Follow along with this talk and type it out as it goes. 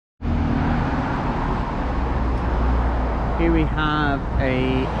Here we have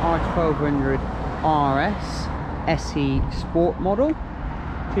a R1200rs SE Sport model,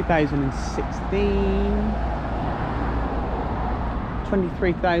 2016,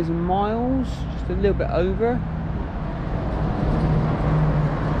 23,000 miles, just a little bit over.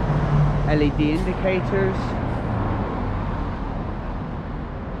 LED indicators.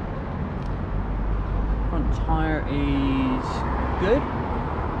 Front tire is good.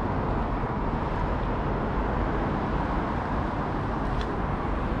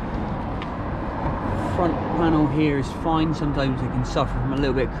 Front panel here is fine. Sometimes it can suffer from a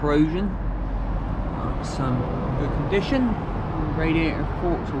little bit of corrosion. Some good condition. Radiator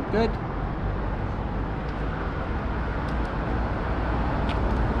forks all good.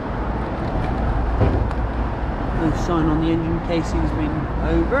 No sign on the engine casing's been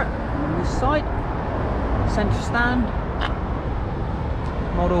over on this side. Centre stand.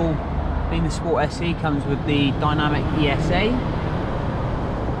 Model being the Sport SE comes with the dynamic ESA.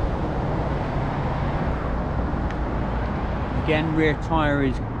 Again, rear tyre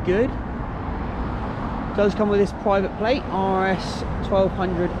is good. Does come with this private plate,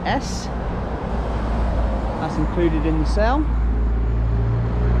 RS1200S. That's included in the sale.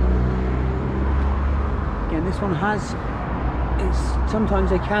 Again, this one has, sometimes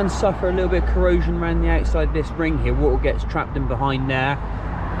they can suffer a little bit of corrosion around the outside of this ring here. Water gets trapped in behind there.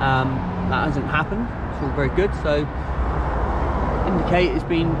 That hasn't happened. It's all very good. So, indicate it's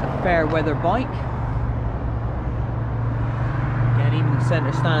been a fair weather bike. Again, even the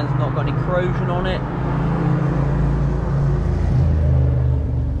centre stand's not got any corrosion on it.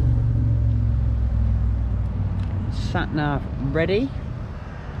 Sat nav ready.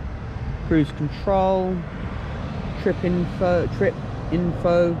 Cruise control. Trip info,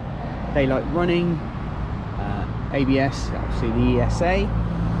 daylight running, ABS, obviously the ESA.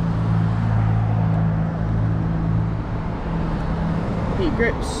 Heat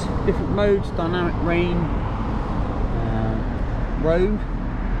grips, different modes, dynamic rain, road.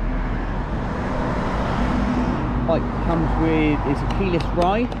 Bike comes with is a keyless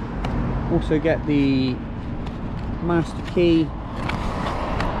ride. Also get the master key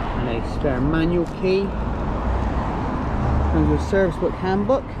and a spare manual key. Comes with a service book,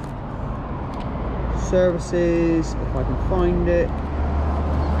 handbook, services, if I can find it,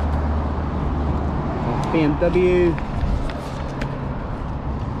 BMW,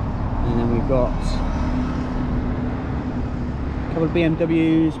 and then we've got a couple of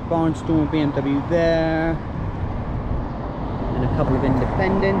BMWs, Barnstormer BMW there, and a couple of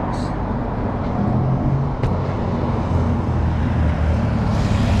independents.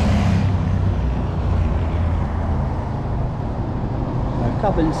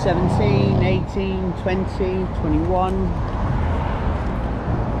 Couple in 17, 18, 20, 21.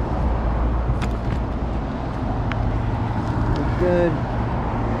 Good.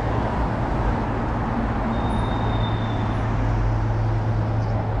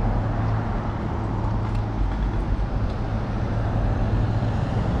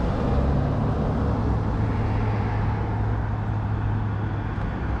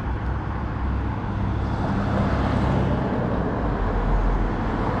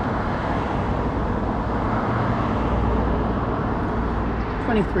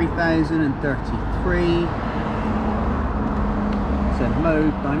 $23,033. So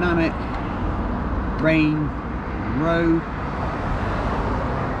mode, dynamic, rain, road.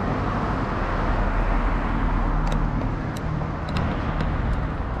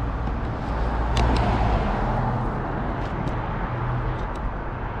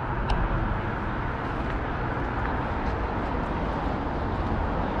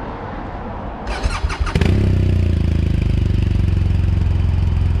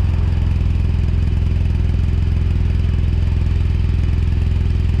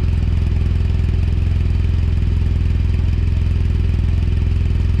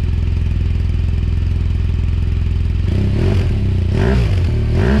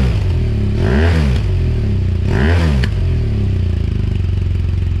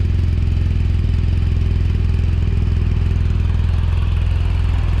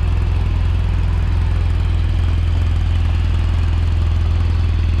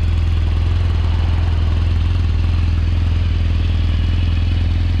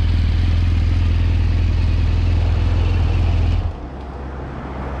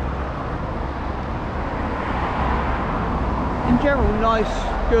 In general, nice,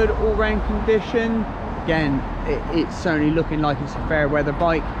 good all-round condition. Again, it's certainly looking like it's a fair weather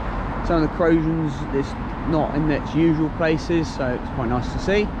bike. Some of the corrosions, it's not in its usual places, so it's quite nice to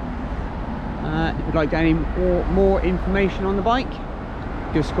see. If you'd like any more information on the bike,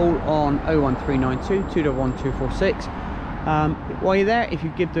 give us a call on 01392 211 246, While you're there, if you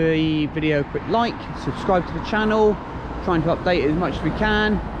give the video a quick like, subscribe to the channel, trying to update it as much as we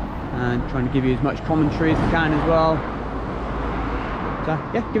can, and trying to give you as much commentary as we can as well. So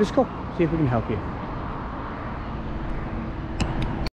yeah, give us a call, see if we can help you.